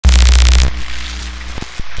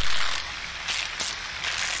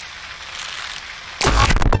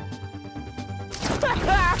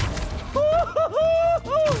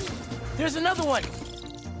There's another one!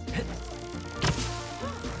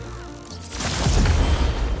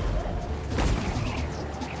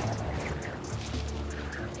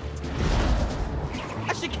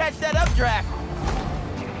 I should catch that updraft!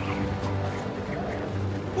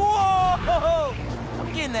 Whoa!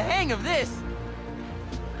 I'm getting the hang of this!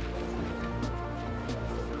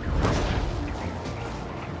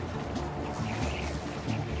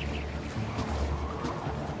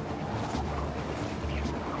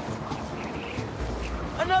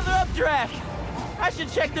 Another updraft! I should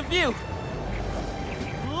check the view.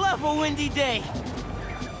 Love a windy day.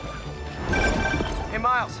 Hey,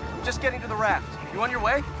 Miles, just getting to the raft. You on your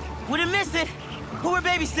way? Wouldn't miss it. Who we're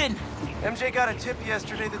babysitting? MJ got a tip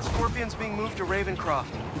yesterday that Scorpion's being moved to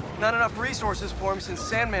Ravencroft. Not enough resources for him since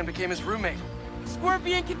Sandman became his roommate.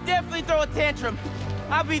 Scorpion can definitely throw a tantrum.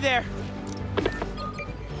 I'll be there.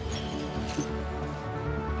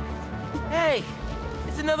 Hey,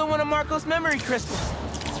 it's another one of Marco's memory crystals.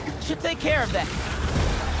 Should take care of that.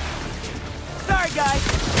 Sorry,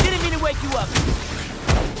 guys. Didn't mean to wake you up.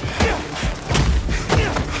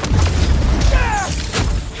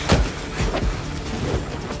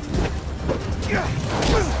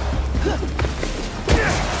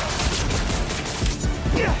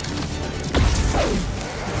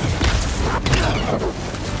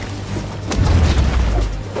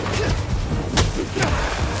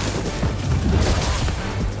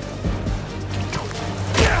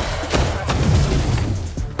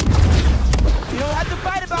 You don't have to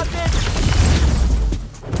fight about this.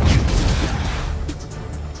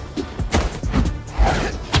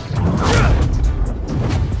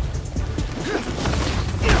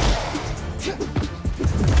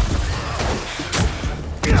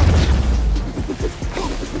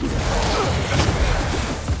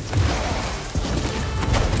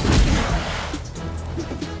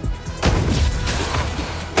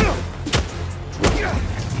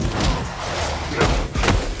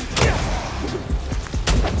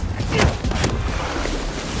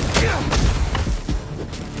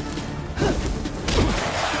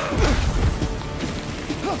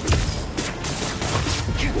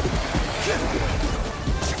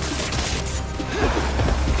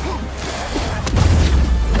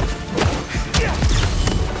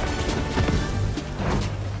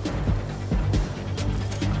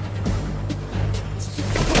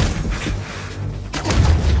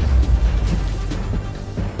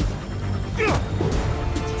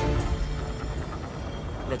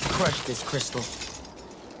 Let's crush this crystal.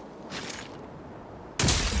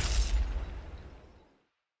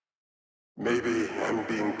 Maybe I'm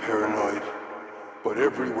being paranoid, but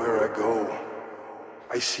everywhere I go,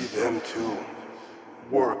 I see them too.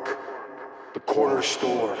 Work, the corner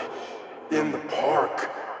store, in the park.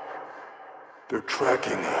 They're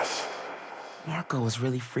tracking us. Marco was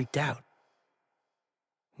really freaked out.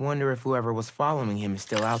 Wonder if whoever was following him is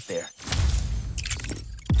still out there.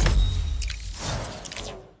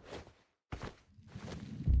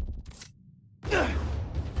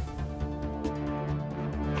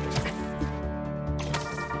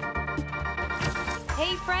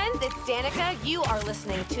 Hey friends, it's Danica. You are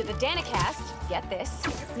listening to the Danicast. Get this.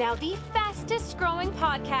 Now the fastest growing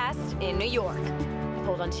podcast in New York.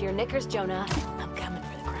 Hold on to your knickers, Jonah. I'm coming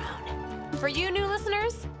for the crown. For you new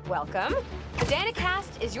listeners, welcome. The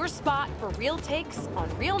Danicast is your spot for real takes on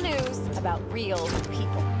real news about real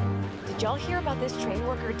people. Did y'all hear about this train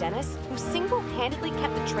worker, Dennis, who single-handedly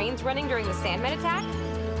kept the trains running during the Sandman attack?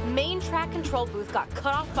 Main track control booth got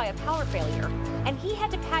cut off by a power failure, and he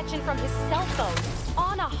had to patch in from his cell phone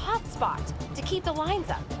on a hotspot to keep the lines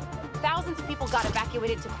up. Thousands of people got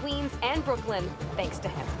evacuated to Queens and Brooklyn thanks to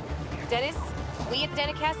him. Dennis, we at the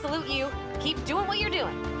Danicast salute you. Keep doing what you're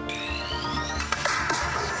doing.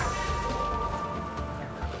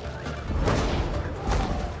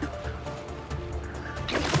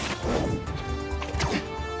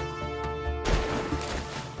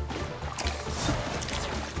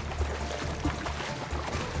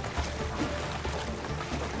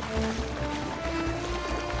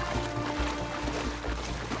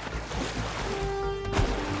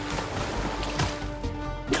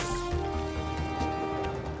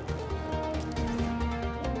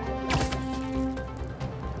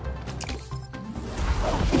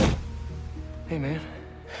 Hey, man.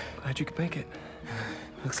 Glad you could make it.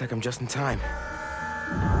 Looks like I'm just in time.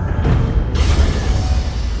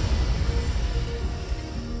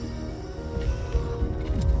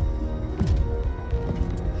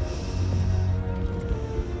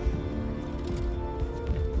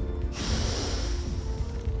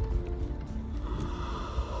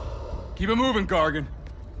 Keep it moving, Gargan.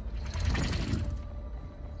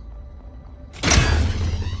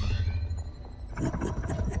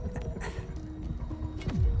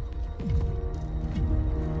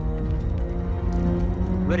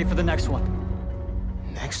 Ready for the next one.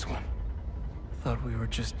 Next one? Thought we were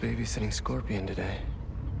just babysitting Scorpion today.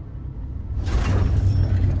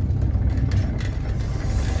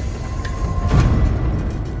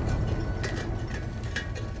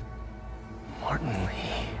 Martin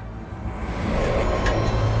Lee.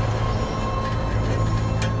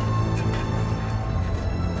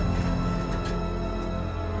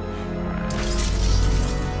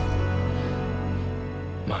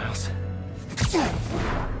 Miles.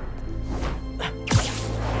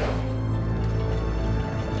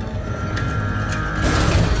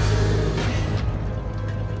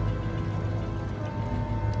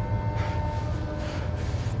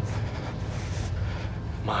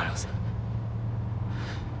 Miles.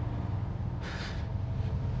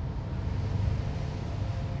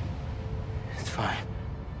 It's fine.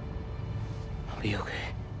 I'll be okay.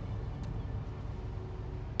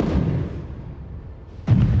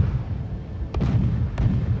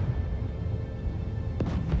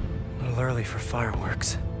 A little early for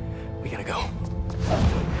fireworks. We gotta go.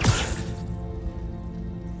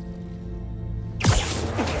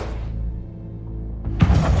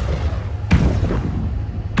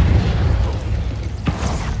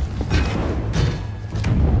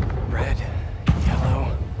 Red,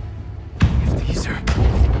 yellow. If these are...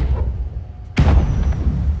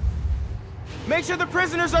 Make sure the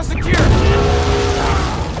prisoners are secure!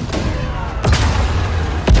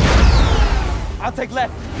 I'll take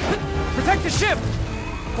left. Protect the ship!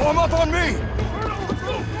 Form up on me!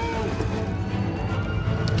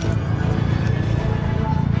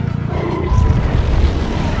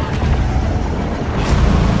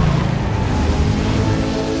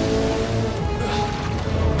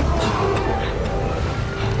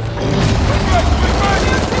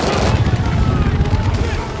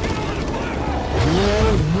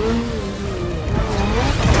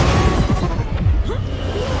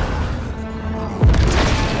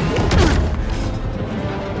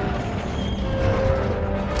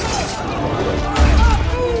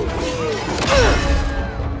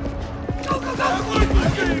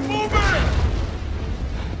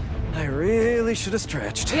 I really should have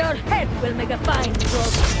stretched. Your head will make a fine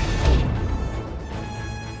rope.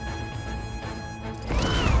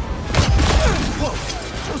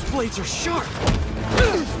 Whoa! Those blades are sharp!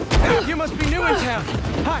 You must be new in town.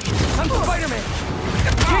 Hi, I'm Spider-Man.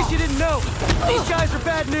 In case you didn't know, these guys are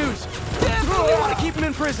bad news. We want to keep them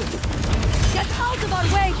in prison. Get out of our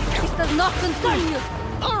way! This does not concern you!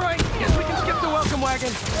 All right, guess we can skip the welcome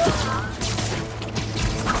wagon.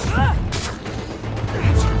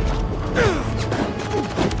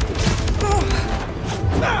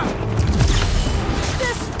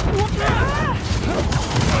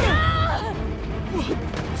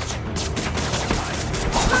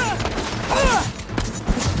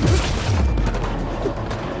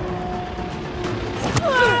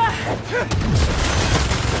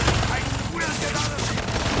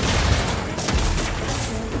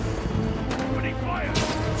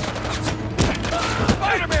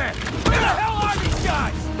 Spider-Man! Where the hell are these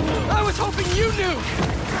guys? I was hoping you knew!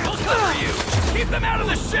 We'll cover you! Keep them out of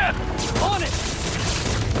the ship! On it!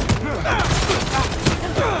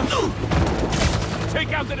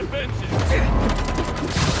 Take out the defenses!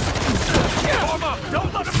 Form up!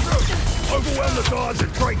 Don't let them through! Overwhelm the guards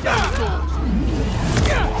and break down the doors!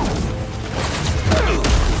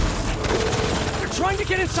 They're trying to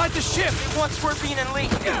get inside the ship! They want Scorpion and Lee!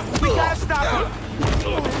 We gotta stop them!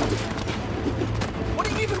 What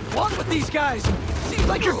do you even want with these guys? Seems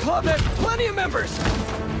like your club had plenty of members!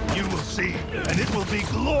 You will see, and it will be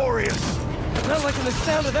glorious! Not liking the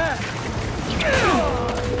sound of that!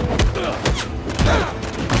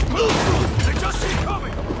 They just keep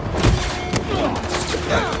coming!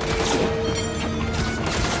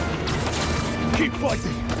 Keep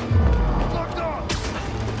fighting! Locked on!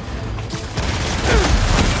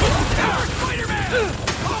 Spider-Man!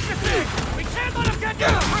 Focusing! We can't let him get to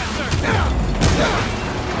the prisoner!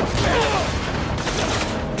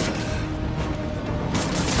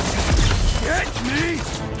 Get me!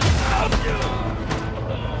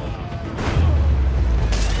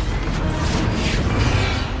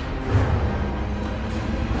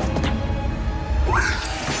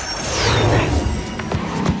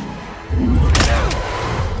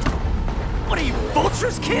 What are you,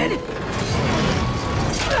 Vulture's kid?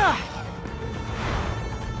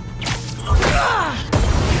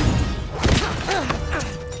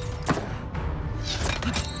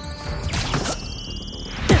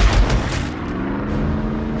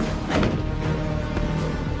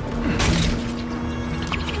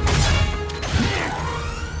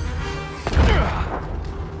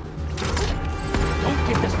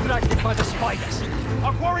 distracted by the spiders.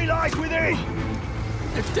 Our quarry lies within!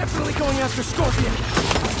 They're definitely going after Scorpion.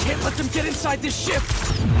 I can't let them get inside this ship.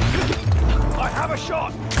 I have a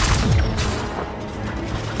shot!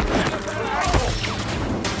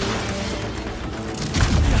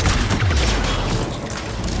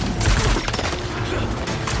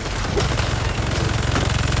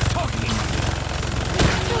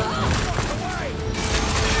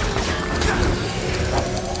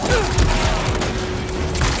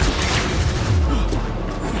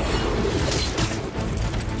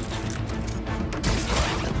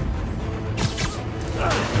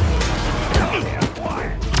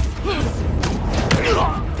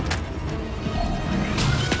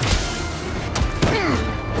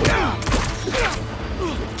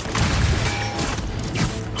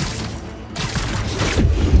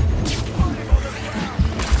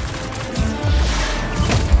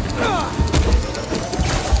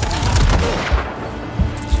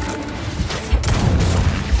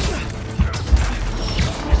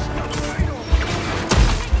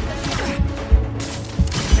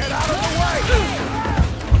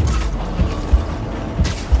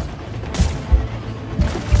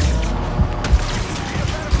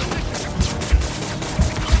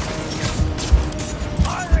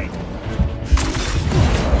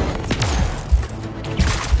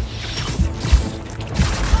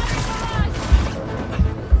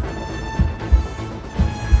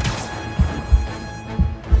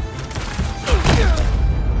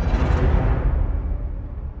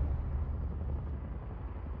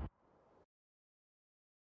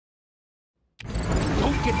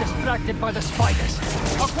 Get distracted by the spiders.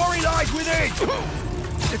 Our quarry lies within!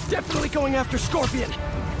 They're definitely going after Scorpion.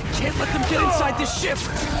 Can't let them get inside this ship.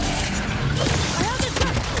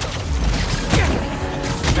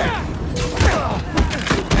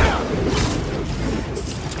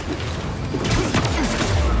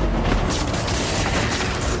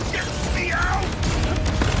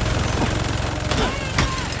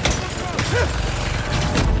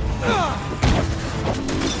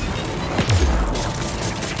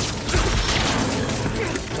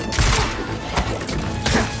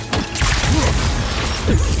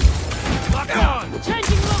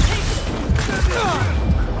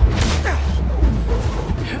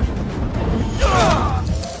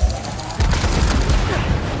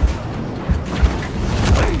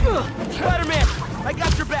 Spider-Man, I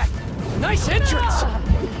got your back. Nice entrance.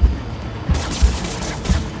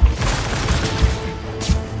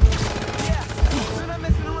 Yeah, they're not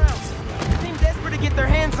messing around. They seem desperate to get their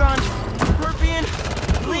hands on Scorpion,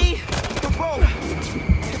 Lee, or both.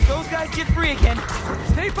 If those guys get free again,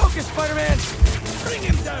 Stay focused, Spider-Man. Bring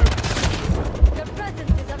him down! Your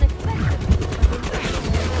presence is unexpected.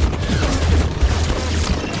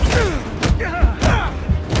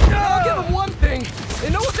 I'll give them one thing. They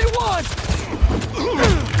know what they want.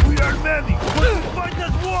 We are many, but you fight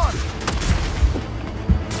as one!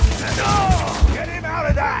 No! Get him out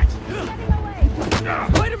of that!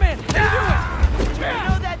 Spider-Man, how you doing? you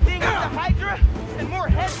know that thing with the Hydra and more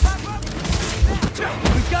heads pop up?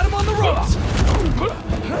 We've got him on the ropes.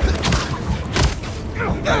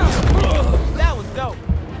 That was dope.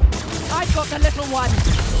 I got the little one.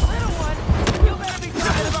 Little one, you better be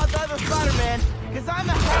talking about the other Spider-Man, because I'm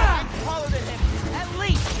a half inch taller than him, at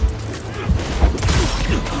least.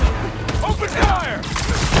 Open fire!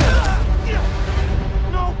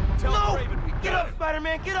 No, no! Get up,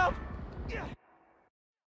 Spider-Man, get up!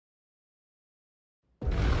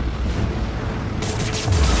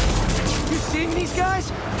 You seeing these guys?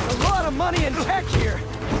 A lot of money and tech here.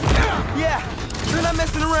 Yeah, they're not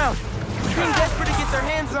messing around. Being desperate to get their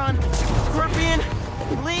hands on Scorpion,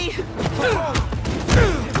 Lee, or both.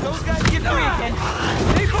 If those guys get free again,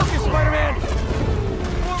 Stay focused, Spider-Man.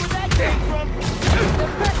 where would that came from? The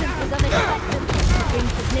presence is unexpected.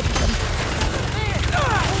 Insignificant. Man, who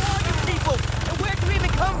are you people? And where do we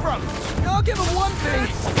even come from? I'll give them one thing.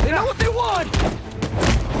 They know what they want.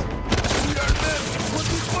 We are men, but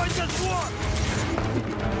you fight as one!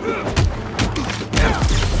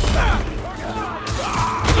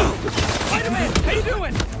 Spider-Man, how you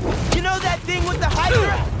doing? You know that thing with the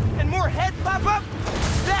Hydra and more heads pop up?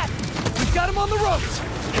 That! We've got him on the ropes.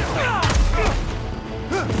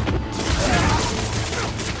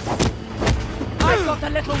 I got the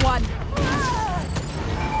little one.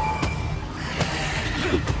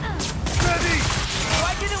 Ready!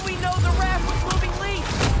 Why didn't we know the raft was moving Lee?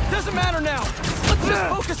 Doesn't matter now. Let's just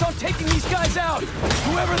focus on taking these guys out,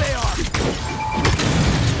 whoever they are.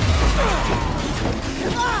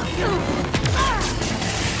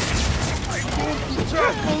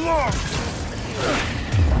 Just belong!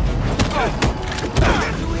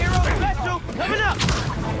 Two hero special coming up!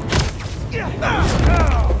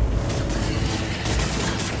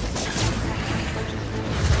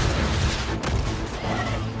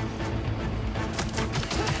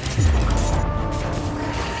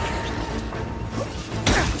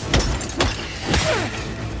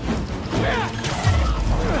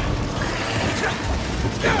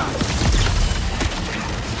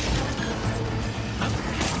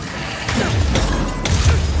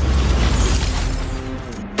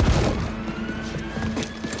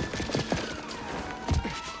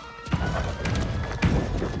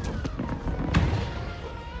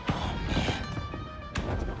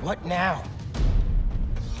 now.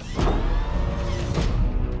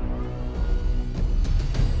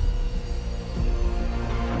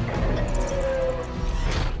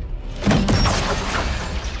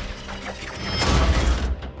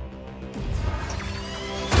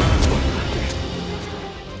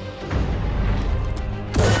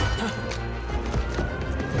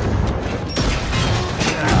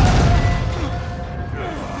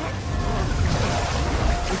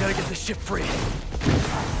 We gotta get this ship free.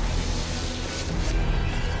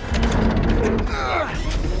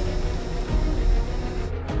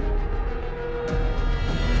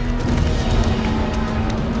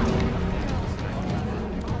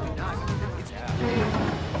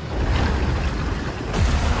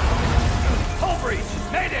 Hull breach!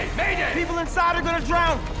 Mayday! Mayday! People inside are gonna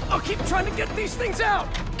drown! I'll keep trying to get these things out!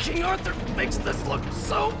 King Arthur makes this look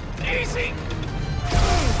so easy!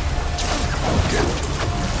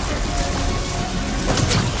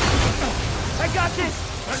 I got this!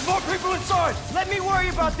 There's more people inside! Let me worry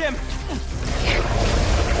about them!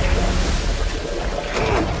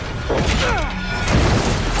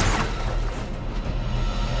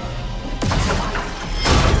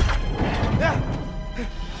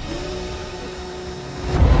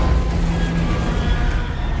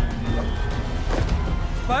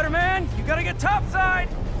 Spider-Man, you gotta get topside!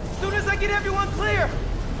 As soon as I get everyone clear!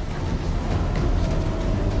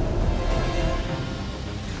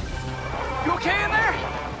 You okay in there?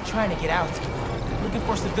 Trying to get out. Looking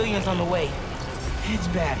for civilians on the way. It's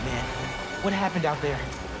bad, man. What happened out there?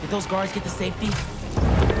 Did those guards get to safety?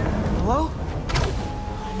 Hello?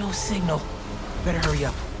 No signal. Better hurry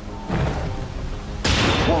up.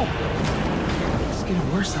 Whoa! It's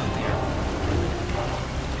getting worse out there.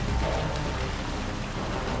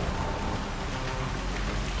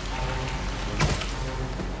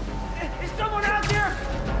 Is someone out there?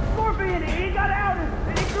 Scorpion, he got out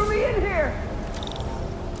and he threw me in here!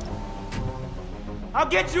 I'll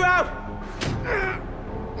get you out!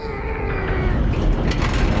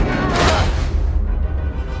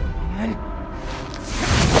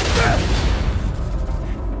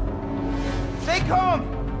 Stay calm!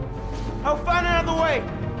 I'll find another way!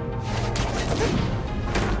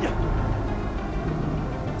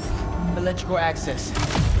 Electrical access.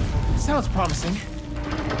 Sounds promising.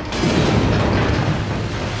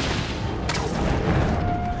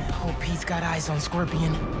 I hope he's got eyes on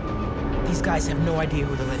Scorpion. These guys have no idea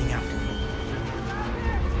who they're letting out.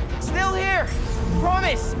 Still here!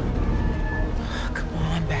 Promise! Come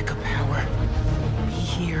on, backup power. Be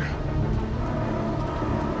here.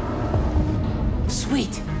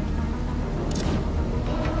 Sweet!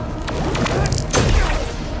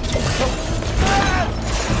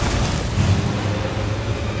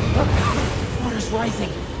 Water's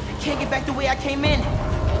rising. I can't get back the way I came in.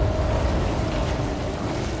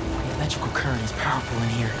 The electrical current is powerful in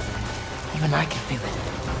here. Even I can feel it.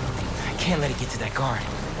 I can't let it get to that guard.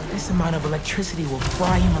 This amount of electricity will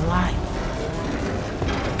fry him alive.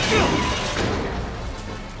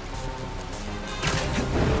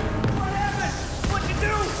 What happened? What'd you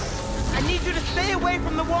do? I need you to stay away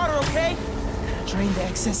from the water, okay? Drain the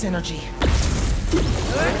excess energy.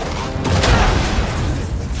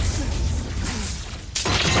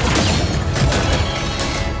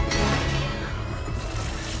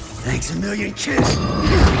 Thanks a million, kid.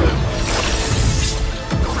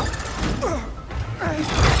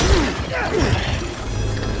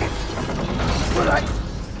 But I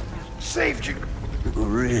saved you.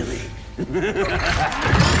 Really?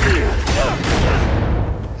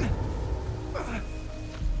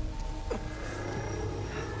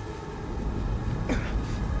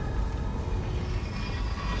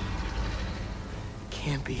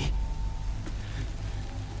 Can't be.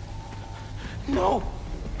 No!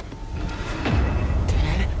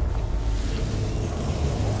 Dad?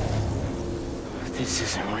 This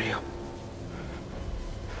isn't real.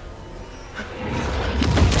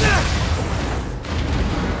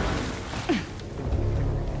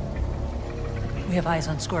 We have eyes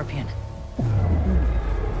on Scorpion.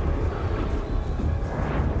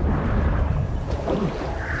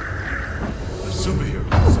 Superhero.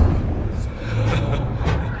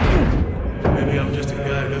 Maybe I'm just a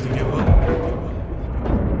guy who doesn't give up.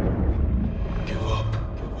 Give up.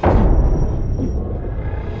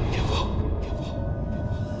 Give up.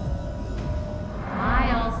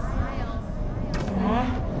 Miles. Huh?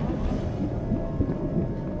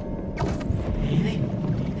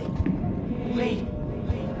 Wait.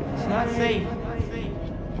 It's not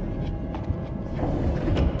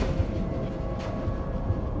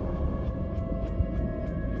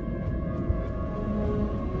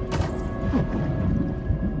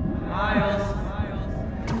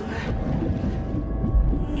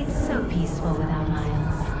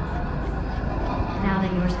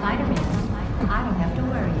Spider-Man. I don't have to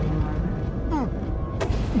worry anymore.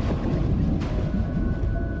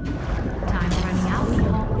 Time running out,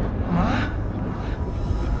 people. Ma?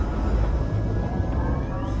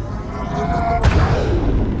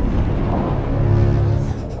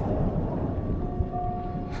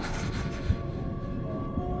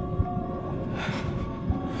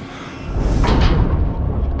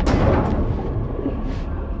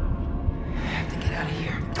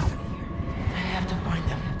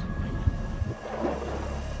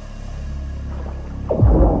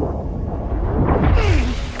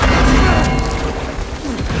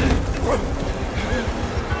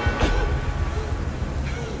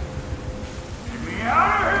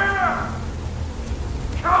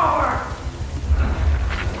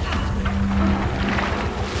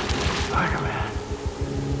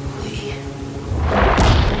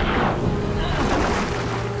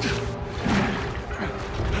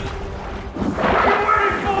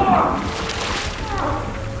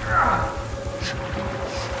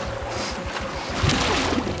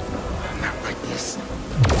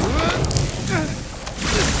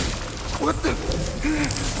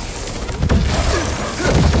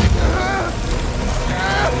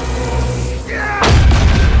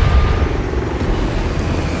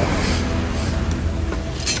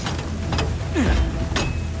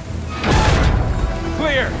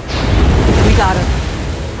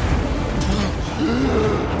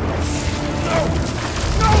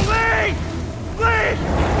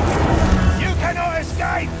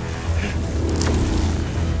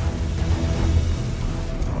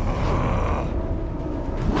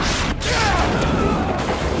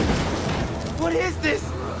 What is this?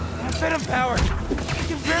 Venom power! I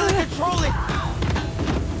can barely control it!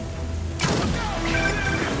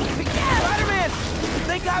 Spider-Man!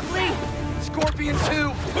 They got Lee! Scorpion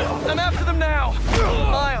 2! I'm after them now!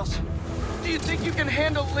 Miles, do you think you can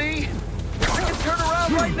handle Lee? I can turn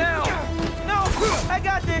around right now! No! I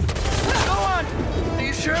got this! Go on! Are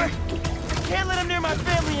you sure? I can't let him near my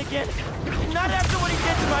family again! Not after what he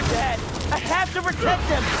did to my dad! I have to protect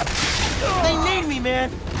them! They need me,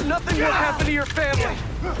 man! Nothing will happen to your family!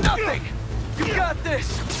 Nothing! You got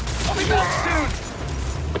this! I'll be back soon!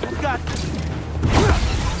 I got this!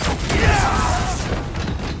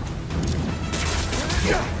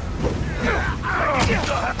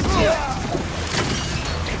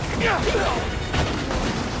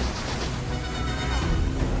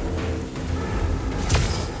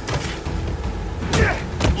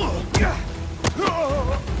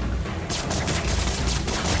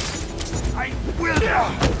 I will!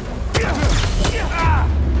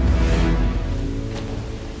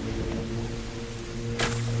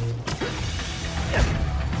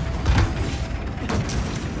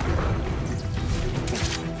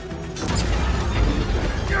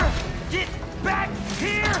 Get back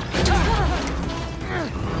here!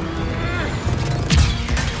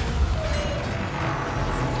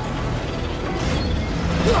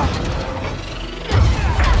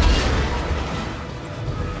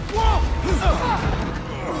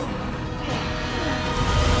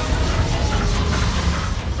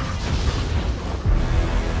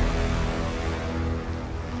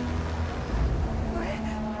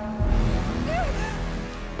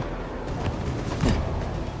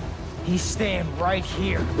 He's staying right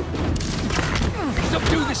here.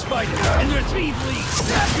 Subdue the spider and their teeth lead!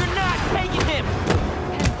 You're not taking him!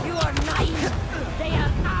 And you are naive. They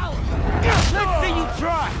are out. Let's see you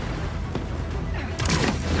try!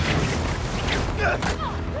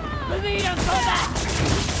 Let me answer that.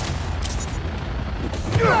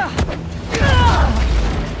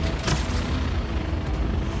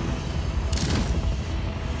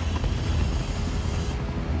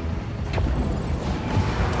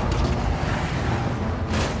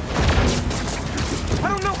 I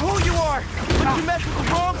don't know who you are, but you messed with the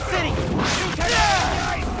wrong city!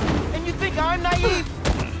 And you think I'm naive?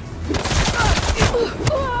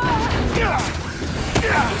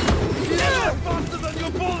 You're faster than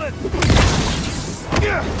your bullet!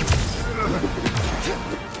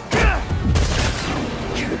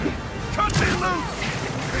 Cut me loose!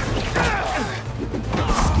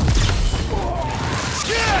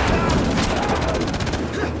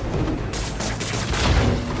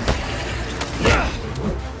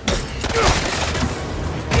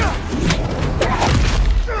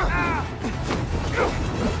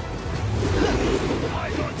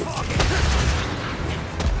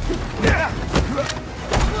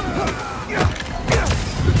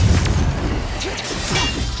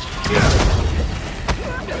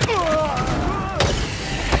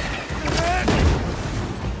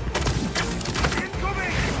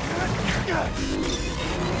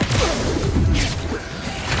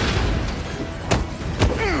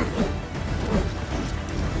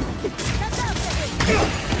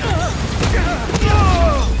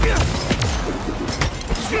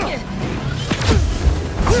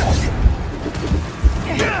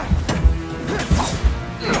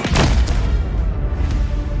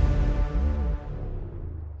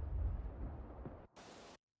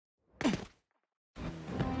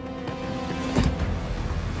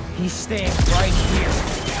 stand right here.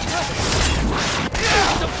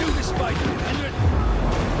 Don't do this, Spider!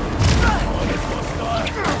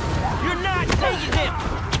 You're not taking him!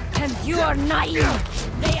 And you are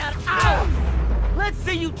naive. They are ours. Let's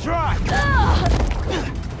see you try!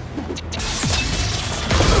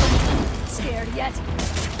 Scared yet?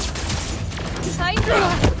 Time.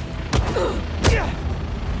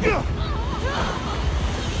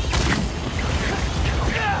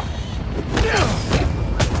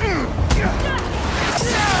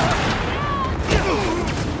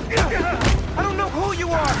 I don't know who you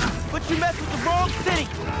are, but you messed with the wrong city!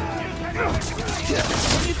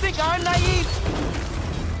 You think I'm naive?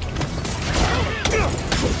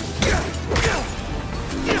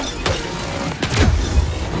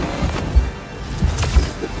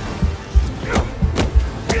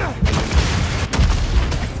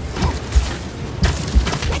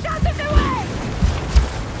 Get out of the way!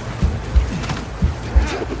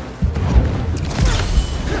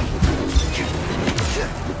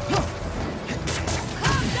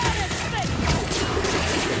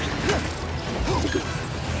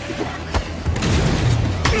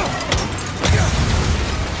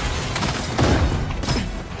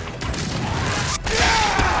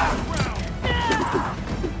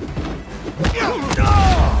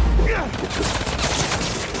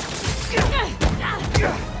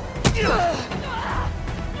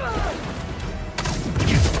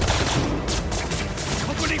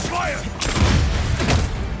 Opening fire!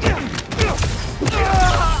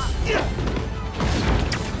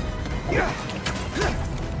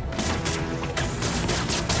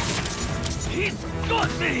 He's got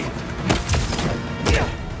me!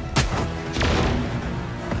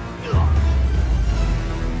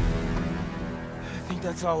 I think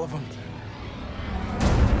that's all of them.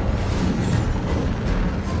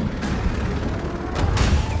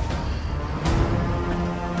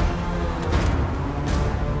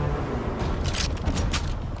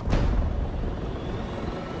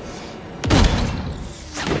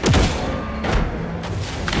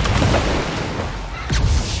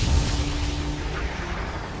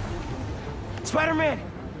 Spider-Man!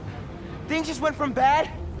 Things just went from bad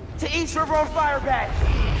to East River on fire bad.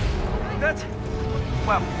 That's...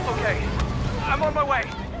 well, okay. I'm on my way.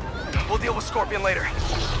 We'll deal with Scorpion later.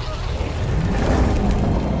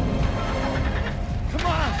 Come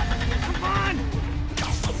on! Come on!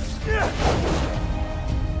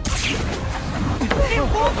 It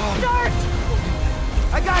won't start!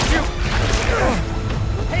 I got you!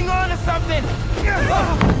 Hang on to something!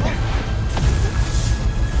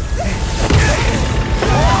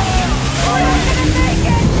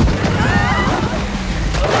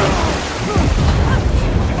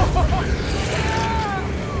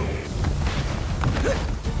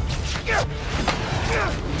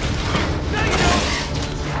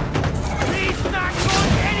 He's not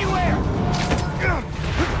going anywhere!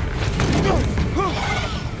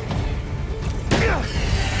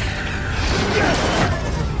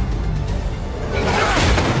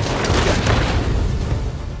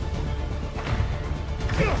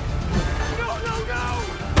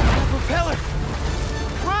 Propeller!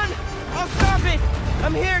 Run! I'll stop it!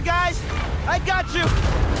 I'm here, guys! I got you!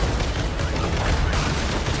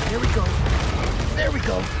 There we go. There we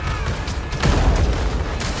go.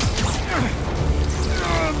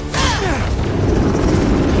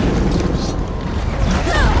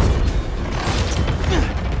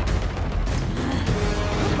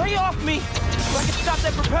 Lay off me so I can stop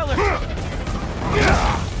that propeller!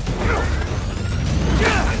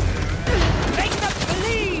 Make them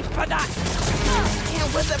bleed for that!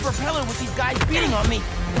 Can't whip that propeller with these guys beating on me!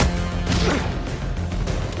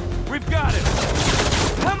 We've got it!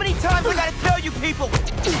 How many times I gotta tell you people?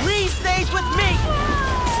 Lee stays with me!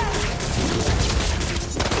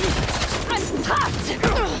 I'm hot!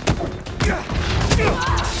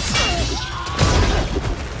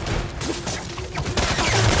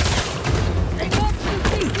 They won't do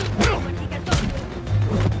this when he gets up.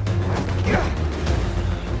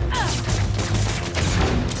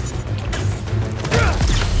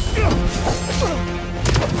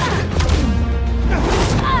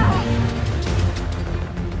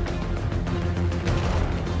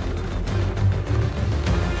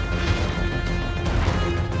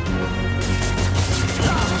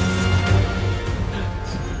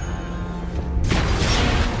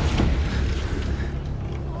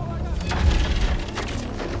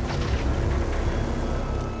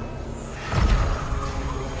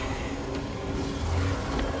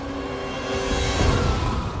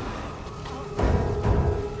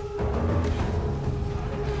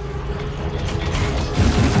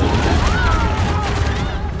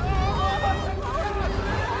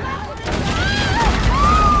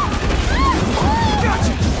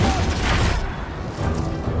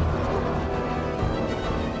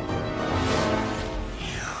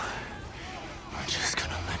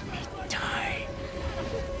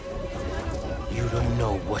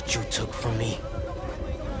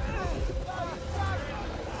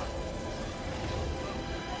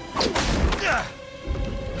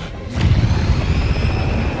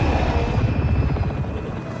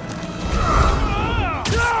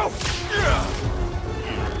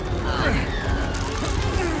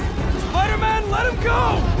 Let him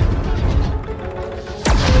go!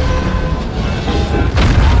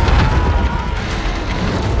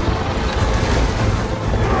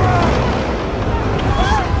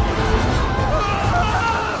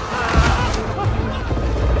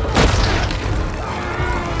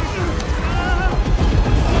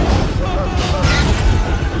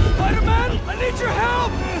 Spider-Man, I need your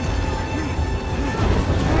help!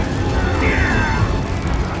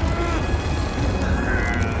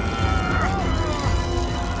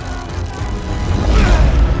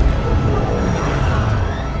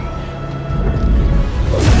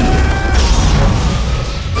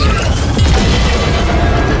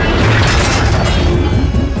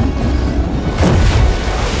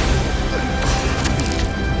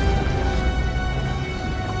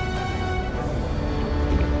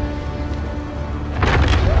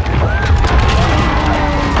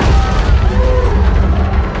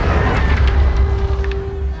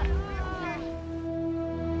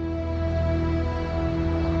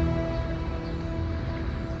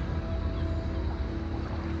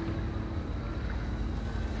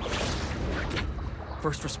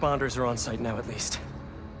 First responders are on site now, at least.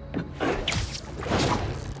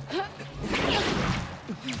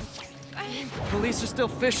 Police are still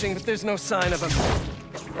fishing, but there's no sign of them.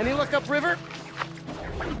 Any luck upriver?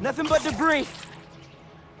 Nothing but debris.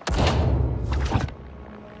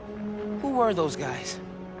 Who are those guys?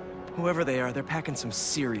 Whoever they are, they're packing some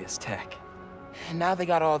serious tech. And now they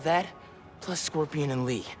got all that, plus Scorpion and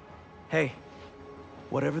Lee. Hey,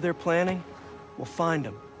 whatever they're planning, we'll find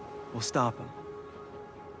them. We'll stop them.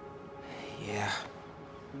 Yeah.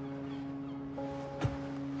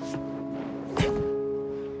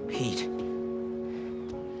 Pete,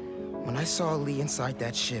 when I saw Lee inside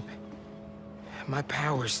that ship, my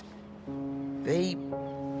powers, they...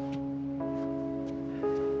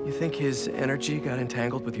 You think his energy got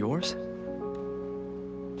entangled with yours?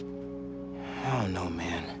 I don't know,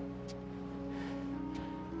 man.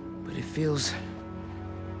 But it feels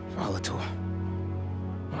volatile.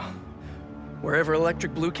 Well, wherever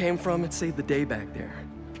Electric Blue came from, it saved the day back there.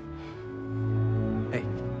 Hey.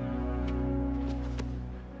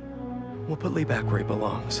 We'll put Lee back where he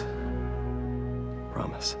belongs.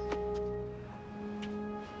 Promise.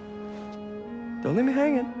 Don't leave me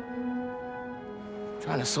hanging.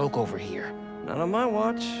 Trying to soak over here. Not on my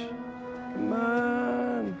watch. Come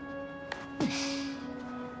on.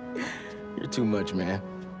 You're too much, man.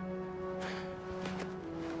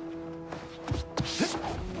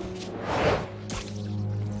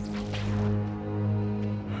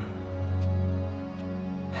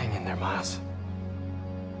 Hang in there, Miles.